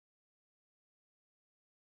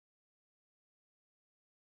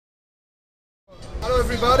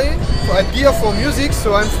everybody, at Gear for Music.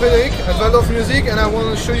 So I'm Frederic at Waldorf Music, and I want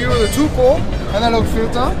to show you the 2-pole analog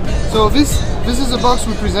filter. So this is a box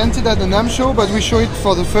we presented at the NAMM show, but we show it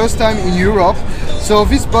for the first time in Europe. So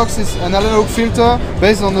this box is an analog filter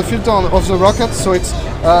based on the filter of the Rocket. So it's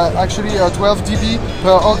actually a 12 dB per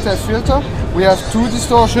octave filter. We have two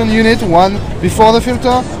distortion units, one before the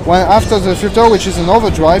filter, one after the filter, which is an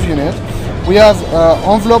overdrive unit. We have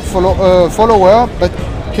envelope follower, but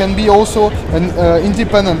can be also an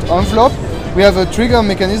independent envelope. We have a trigger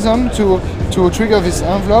mechanism to trigger this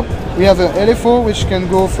envelope. We have an LFO which can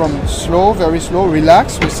go from slow, very slow,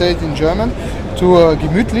 relax, we say it in German, to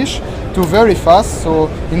gemütlich, to very fast, so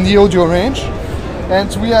in the audio range. And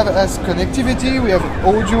we have as connectivity, we have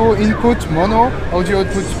audio input mono, audio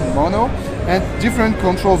output mono, and different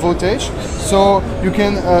control voltage. So you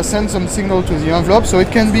can send some signal to the envelope. So it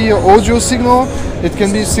can be an audio signal, it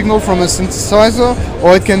can be a signal from a synthesizer,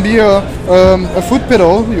 or it can be a foot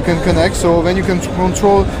pedal you can connect. So then you can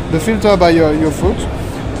control the filter by your foot.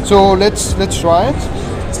 So let's try it.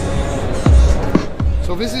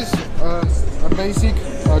 So this is a basic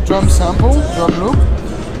drum sample, drum loop.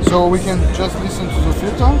 So we can just listen to the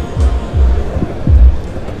filter.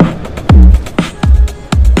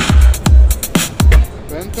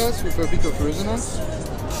 Band pass with a bit of resonance.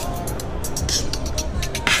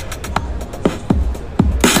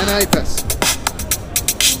 And high pass.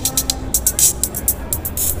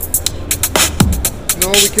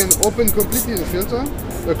 Now we can open completely the filter,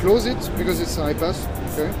 close it because it's high pass,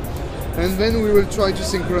 okay? And then we will try to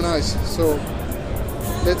synchronize. So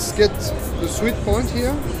let's get the sweet point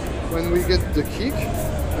here when we get the kick,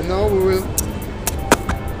 and now we will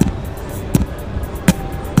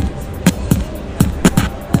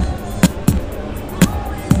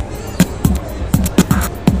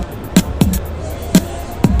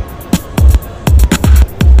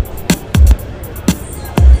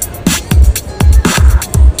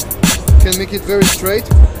can make it very straight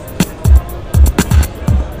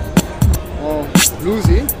or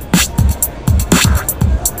bluesy.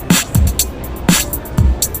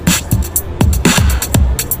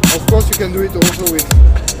 Of course, you can do it also with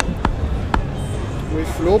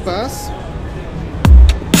low pass.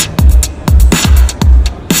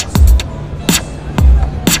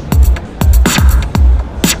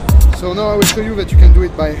 So now I will show you that you can do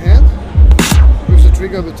it by hand with the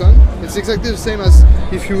trigger button. It's exactly the same as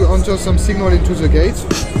if you enter some signal into the gate.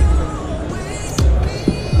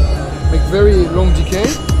 Make very long decay.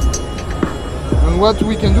 And what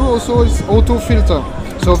we can do also is auto filter.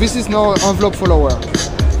 So this is now envelope follower.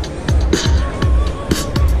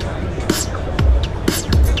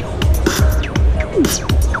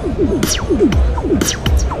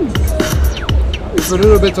 With a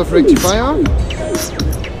little bit of rectifier.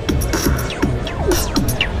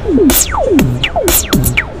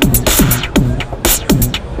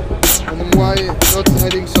 And why not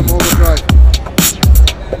adding some overdrive?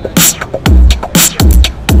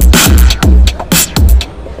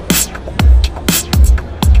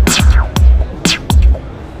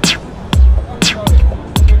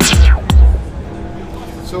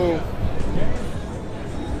 So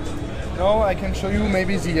now I can show you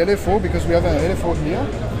maybe the LFO, because we have an LFO here.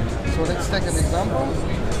 So let's take an example.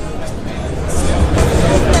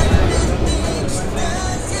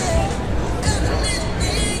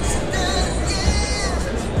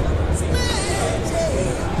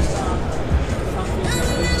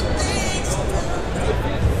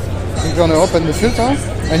 I'm gonna open the filter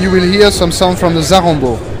and you will hear some sound from the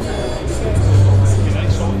zarumbo.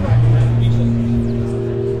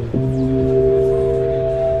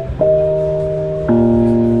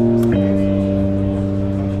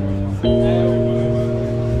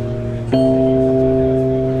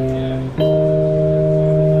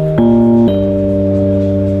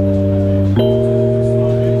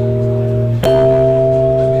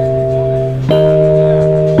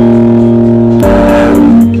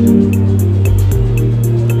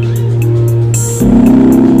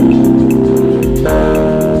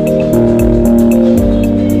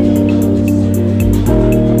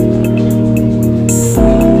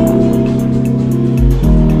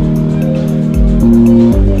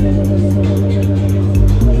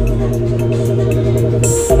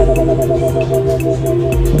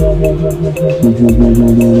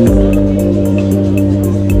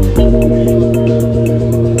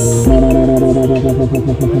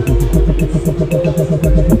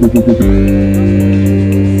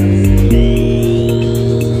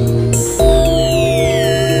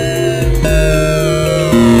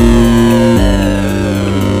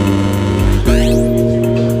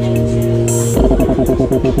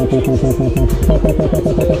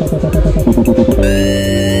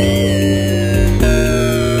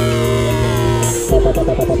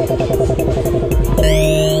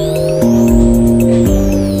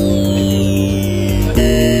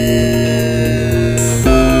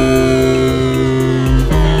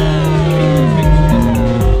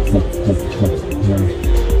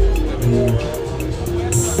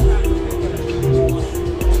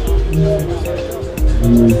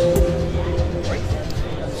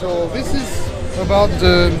 So this is about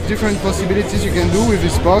the different possibilities you can do with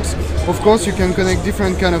this box. Of course, you can connect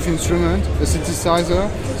different kind of instrument, a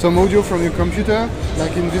synthesizer, some audio from your computer,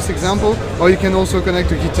 like in this example, or you can also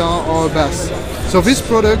connect a guitar or a bass. So this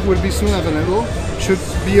product will be soon available, should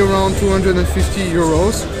be around 250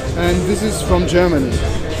 euros, and this is from Germany.